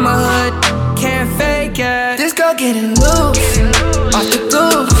 I'm a hood, can't fake it. This girl getting loose, off the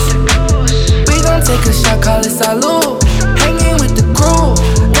goose. We gon' take a shot, call it salute. Hanging with the crew,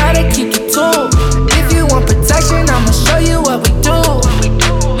 gotta keep the tool. If you want protection, I'ma show you what we do.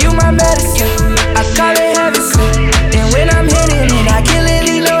 You my medicine, I call it heaven sent. And when I'm hitting it, I kill it,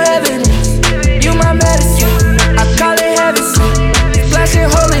 leave no evidence. You my medicine, I call it heaven sent. Splashing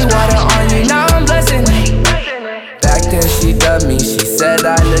holy water on you, now I'm blessing it. Back then she dubbed me, she said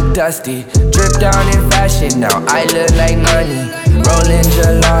I look dusty. Drip down in fashion, now I look like money. Rolling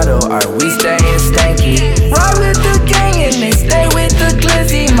gelato, are we staying stanky? Ride with the gang and they stay with the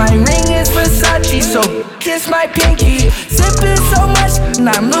glizzy. My ring is Versace, so kiss my pinky. Sipping so much, and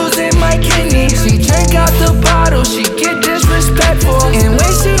I'm losing my kidney. She drink out the bottle, she get disrespectful. And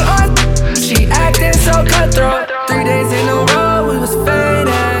when she on, she acting so cutthroat. 3 days in a row, we was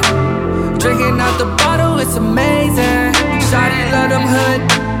faded. Drinking out the bottle, it's amazing. Shawty love them hood,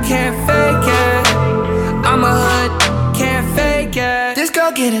 can't fake it. I'm a hood, can't fake it. This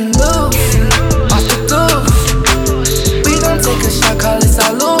girl getting loose, off the goose. We gon' take a shot, call it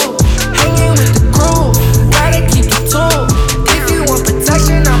salute. Hanging with the crew, gotta keep the tool. If you want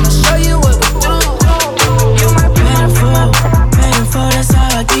protection, I'ma show you what we do. You my paying for, that's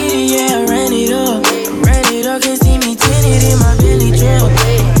how I get it, yeah, I ran it up. Can see me tinted in my Billy drill.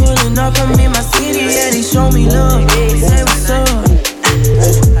 Pulling up, I'm in my city, yeah, they show me love. Say what's up.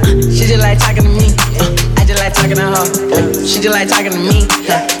 She just like talking to me. I just like talking to her. She just like talking to me.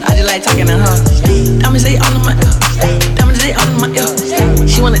 I just like talking to her. Diamonds they all in my ear. Diamonds they all in my ear.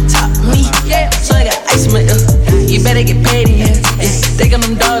 She wanna top me, so I got ice in my ear. You better get paid in here. They got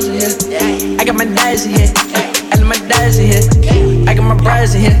them dogs in here. I got my dice in here. I got my dice in here. I got my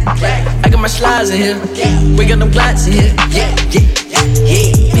brides in here. I got my slides in here. We got them glats in here.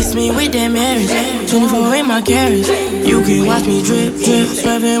 Miss me with that marriage. 24 in my carriage. You can watch me drip,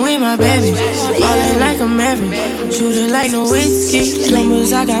 swerving with my baby. Ballin' like a maverick, shootin' like no whiskey.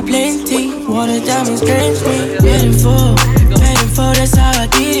 Numbers I got plenty, water diamonds, grand screen. Paying for, that's how I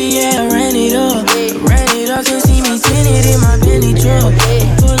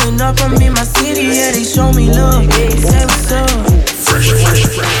up from me, my city, yeah, they show me love. Say what's up. Fresh.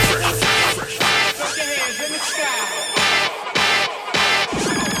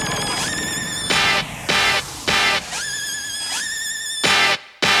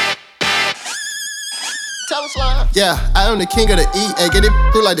 Yeah, I am the king of the E. Hey, get it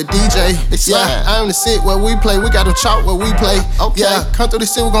through like the DJ. Yeah, I am the sit where we play. We got to chop where we play. Okay. Yeah, come through the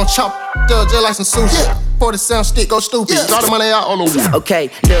city, we gon' chop just like some sushi. Yeah. Pour the sound stick, go stupid. Yeah. All the money out on the wall.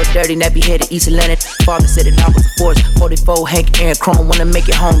 Okay, little dirty, nappy headed East Atlantic. Father said it, I was a force. 44, Hank, Aaron, Chrome. Wanna make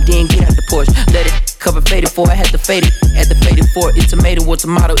it home, then get out the porch. Let it cover faded for. I had to fade it. At the faded for. It's tomato or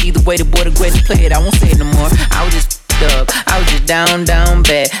tomato. Either way, the boy the greatest play it. I won't say it no more. I was just up. I was just down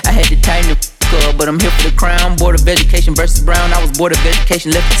bad. I had to tighten the but I'm here for the crown. Board of Education versus Brown. I was board of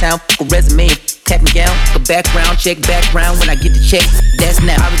education, left the town. A resume, tap me down. A background check, background when I get the check. That's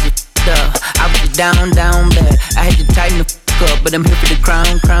now. I was just I was just down bad. I had to tighten the up, but I'm here for the crown.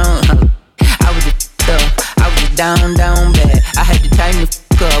 I was just down bad. I had to tighten the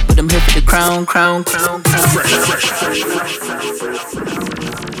up, but I'm here for the crown.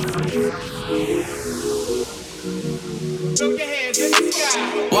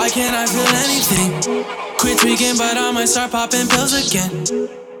 Why can't I feel anything? Quit tweaking, but I might start popping pills again.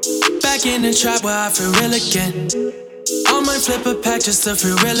 Back in the trap where I feel real again. I might flip a pack just to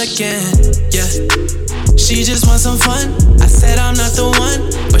feel real again. Yeah, she just wants some fun. I said I'm not the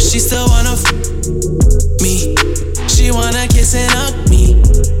one, but she still wanna me. She wanna kiss and hug me.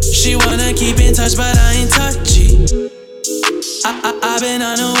 She wanna keep in touch, but I ain't touchy. I've been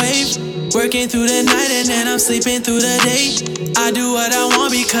on a wave, working through the night and then I'm sleeping through the day. I do what I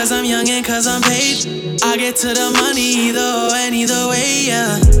want because I'm young and cause I'm paid. I get to the money either way,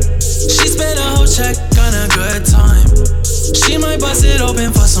 yeah. She spent a whole check on a good time. She might bust it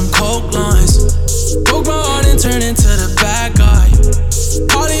open for some coke lines. Broke my heart and turned into the bad guy.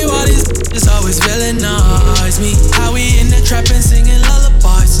 Party while these is always villainize me. How we in the trap and singing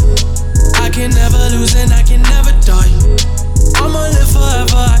lullabies. I can never lose and I can never die. I'ma live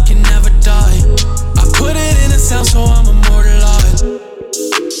forever, I can never die. I put it in a sound so I'm immortalized.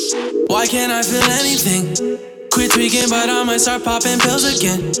 Why can't I feel anything? Quit tweaking, but I might start popping pills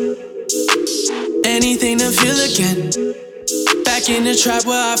again. Anything to feel again. Back in the trap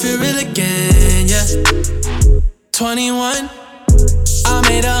where I feel real again, yeah. 21, I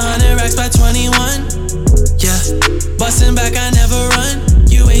made 100 racks by 21, yeah. Bustin' back, I never run.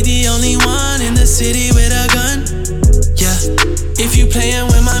 You ain't the only one in the city with a gun, yeah. If you playin'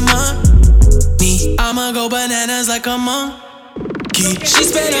 with my money, I'ma go bananas like a monkey. She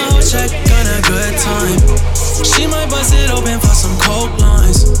spent a whole check on a good time. She might bust it open for some coke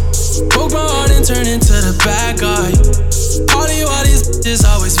lines. Broke my heart and turned into the bad guy. Party while these bitches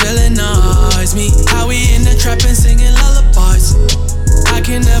always villainize me. How we in the trap and singing lullabies. I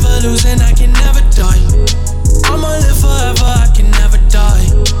can never lose and I can never die. I'ma live forever, I can never die.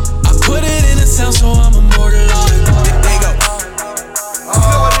 I put it in a sound so I'm immortalized. There you go. You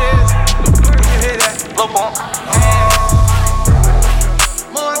know what it is? You hear that? Lil Pump.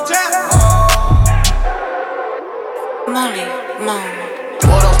 Money.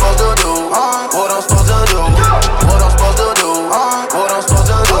 What I'm supposed to do? What I'm supposed to do? What I'm supposed to do? What I'm supposed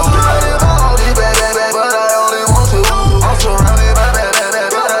to do? I'm surrounded by all these bad, but I only want to. I'm surrounded by bad,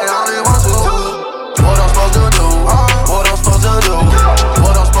 but I only want to. What I'm supposed to do? What I'm supposed to do?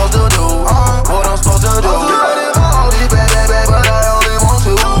 What I'm supposed to do? What I'm supposed to do? I'm surrounded by all these bad, but I only want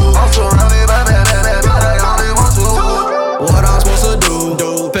to. I'm surrounded by bad, but I only want to. What I'm supposed to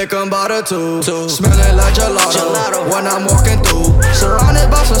do? Pick 'em by the two. Smelling like gelato when I'm walking through. Surrounded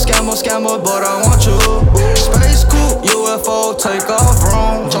by some scammer, but I want you. Space coupe, UFO, take off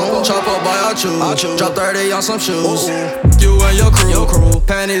room. Chopper by our choose. Drop 30 on some shoes. You and your crew,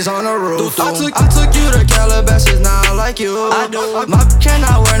 panties on the roof. I took you to Calabasas, now I like you. I do. My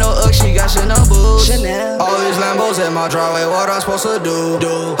cannot wear no Ugg, she got Chanel boots. All these Lambos in my driveway, what I'm supposed to do?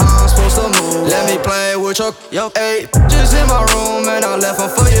 How I'm supposed to move? Let me play with your eight. Just in my room and I left them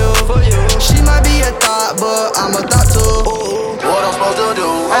for you. She might be a thought, but I'm a thought too. What I'm supposed to do?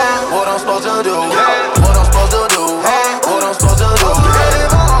 What I'm supposed to do? What I'm supposed to do? What I'm supposed to do? I'm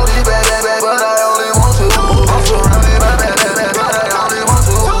surrounded by all these bad, but I only want to. I'm surrounded by bad, but I only want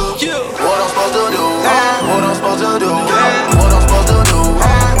to. What I'm supposed to do? What I'm supposed to do? What I'm supposed to do?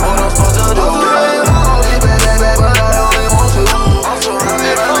 What I'm supposed to do? I'm surrounded by all these bad, but I only want to. I'm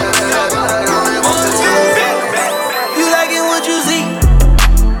surrounded by bad, but I only want to. You liking what you see?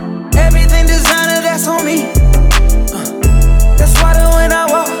 Everything designer, that's on me. That's why when I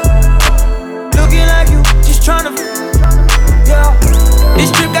walk, looking like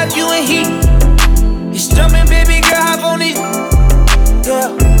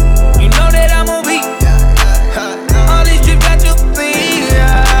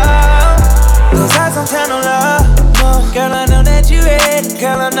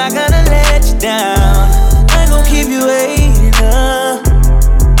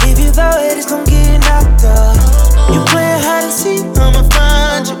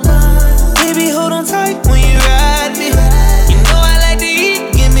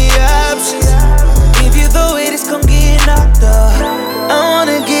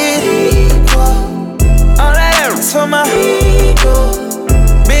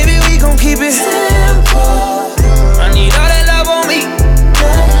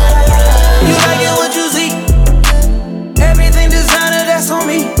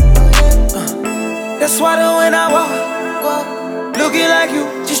like you,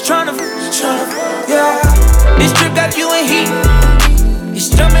 just tryna, yeah. This trip got you in heat. It's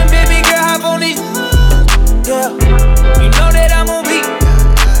jumping, baby girl, hop on it. Yeah, you know that I'm on beat.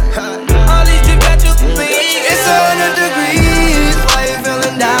 All these trips got you in heat. It's 100 degrees, why you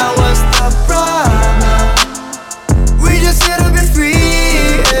feeling down? What's the problem? We just here to be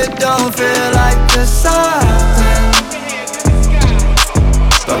free. It don't feel like the something.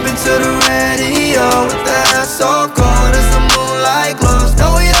 Bump into the radio with the air so cold as the moonlight glows.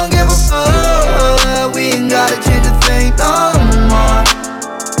 No, we don't give a fuck. We ain't gotta change a thing no more.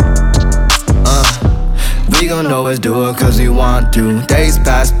 We gon' always do it cause we want to. Days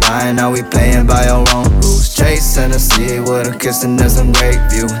pass by, now we playing by our own rules. Chasing the sea with a kiss and there's some great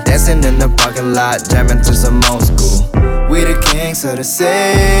view. Dancing in the parking lot, jamming to some old school. We the kings of the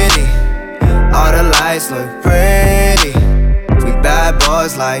city. All the lights look pretty. We bad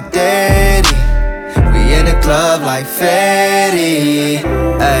boys like Daddy. We in the club like Fetty.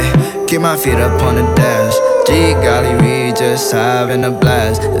 Ay, keep my feet up on the dash. G golly, we just having a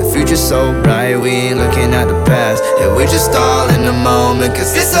blast. The future's so bright, we ain't looking at the past. And we just all in the moment,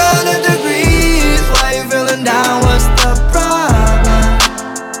 cause it's 100 degrees. Why you feeling down, what's the problem?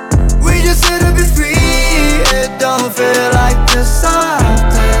 We just here to be free. It don't feel like the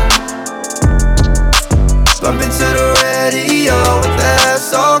something. Bump into the radio with the air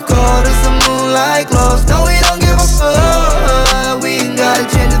so cold as the moonlight glows. No, we don't give a fuck. We ain't gotta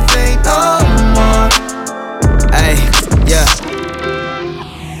change a thing no more. Ay, yeah.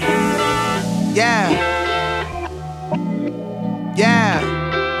 Yeah. Yeah.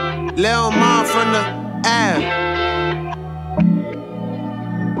 Lil Mom from the air.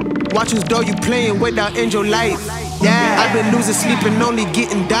 Watch us though you playing without angel light. Yeah. I've been losing sleep and only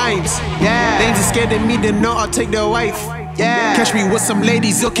getting dimes. Yeah. Things are scared of me, they know I'll take their wife. Yeah. Catch me with some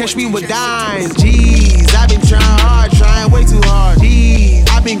ladies, you'll catch me with dimes. Jeez, I've been trying hard, trying way too hard. Jeez,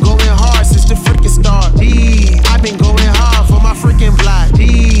 I've been going hard since the freaking start. Jeez, I've been going hard for my freaking block.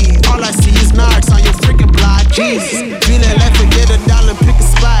 Jeez, all I see is narcs on your freaking block. Jeez, feeling like forget $1, pick a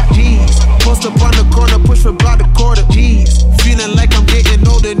spot. Jeez, post up on the corner, push for about a quarter. Jeez, feeling like I'm getting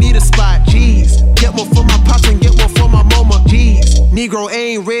older, need a spot. Jeez, get one for my pops and get one for my mama. Jeez, Negro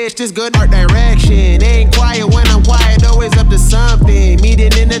ain't rich, just good art direction. Ain't quiet when I'm quiet, always up to something.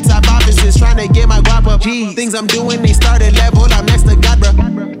 Meeting in the top offices, trying to get my guap up. Jeez, things I'm doing, they started level, I'm next to God,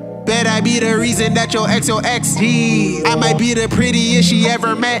 bruh. Bet I be the reason that your ex, Jeez, I might be the prettiest she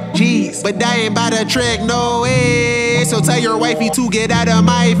ever met. Jeez, but I ain't bout to trick, no way. So tell your wifey to get out of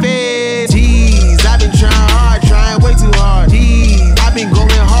my face. Jeez, I've been trying hard, trying way too hard. Jeez, I've been going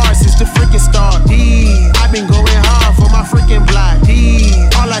hard since the freaking start. Jeez, I've been going hard for my freaking block.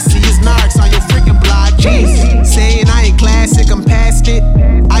 Jeez, all I see is narcs on your freaking block. Jeez, saying I ain't classic, I'm past it.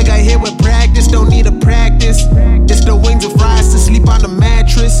 I got hit with practice, don't need a practice. It's the wings of fries to sleep on the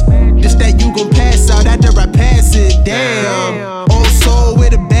mattress. Just that you gon' pass out after I pass it. Damn, old soul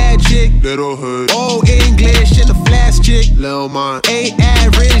with a bad chick. Little hood. Old English and a flash chick. Lil Mom. Ain't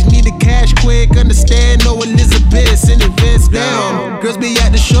average, need the cash quick. Understand, no Elizabeth in advance down. Girls be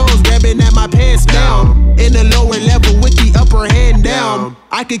at the shows, grabbing at my pants down. In the lower level with the upper hand down.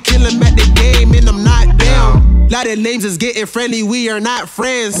 I could kill him at the game and I'm not down. Lot of names is getting friendly, we are not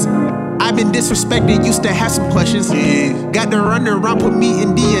friends. I've been disrespected, used to have some questions. Yeah. Got to run around, put me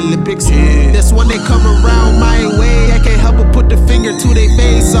in the Olympics. Yeah. That's when they come around my way. I can't help but put the finger to their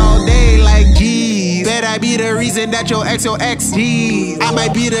face all day like, geez. Bet I be the reason that your ex, Jeez, I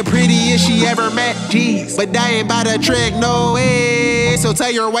might be the prettiest she ever met. Jeez, but I ain't bout to trick, no way. So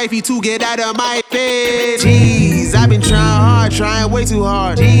tell your wifey to get out of my face. Jeez, I've been trying hard, trying way too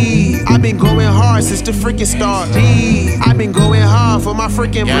hard. Jeez, I've been going hard since the freaking start. Jeez, I've been going hard for my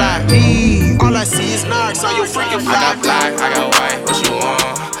freaking block. Jeez, all I see is narcs on your freaking block. I got black, I got white, what you want?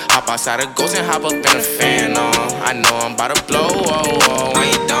 Hop outside a ghost and hop up in a fan on. I know I'm about to blow, oh, oh, when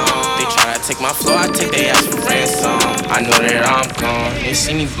you done. They try to take my flow, I take their ass for ransom. I know that I'm gone. They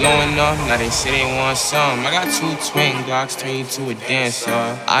see me blowing up, now they say they want some. I got 2 twin Glocks, turn you to a dancer.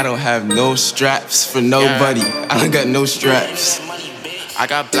 I don't have no straps for nobody. I don't got no straps. I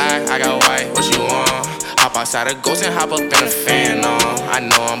got black, I got white, what you want? Hop outside a ghost and hop up in a fan on. I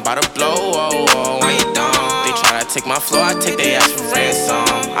know I'm about to blow, oh, oh, when you done. They try to take my flow, I take their ass for ransom.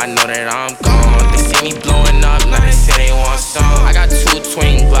 I know that I'm gone. They see me blowing up, now they say they want some. I got 2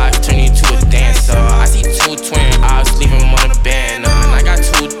 twin Glocks, turn you to a dancer. I see 2 twin eyes, leave them on a band. And I got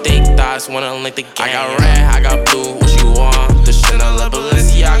 2 thick thighs, wanna link the game. I got red, I got blue, what you want? The Chanel,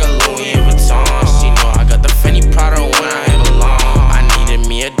 Balenciaga, Louis Vuitton. She know I got the Fendi Prada when I ain't belong. I needed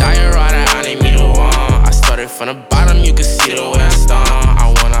me a diorama, I need me the one. I started from the bottom, you can see the way I stung.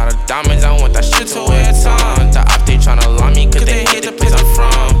 I want all the diamonds, I want that shit to wear a ton. The op, they tryna lie me, cause they hate the place I'm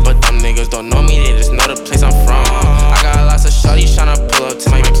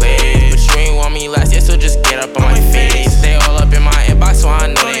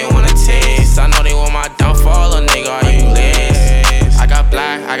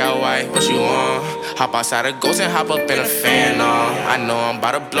Hop outside a ghost and hop up in a fan, I know I'm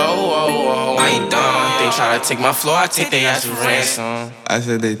about to blow, oh, I ain't done. They try to take my floor, I take their ass for ransom. I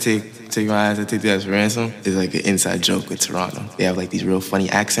said they take my ass, I take their ass for ransom. It's like an inside joke with Toronto. They have like these real funny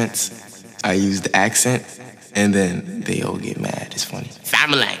accents. I use the accent, and then they all get mad. It's funny.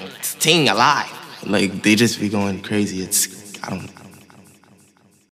 Family, ting alive. Like, they just be going crazy. I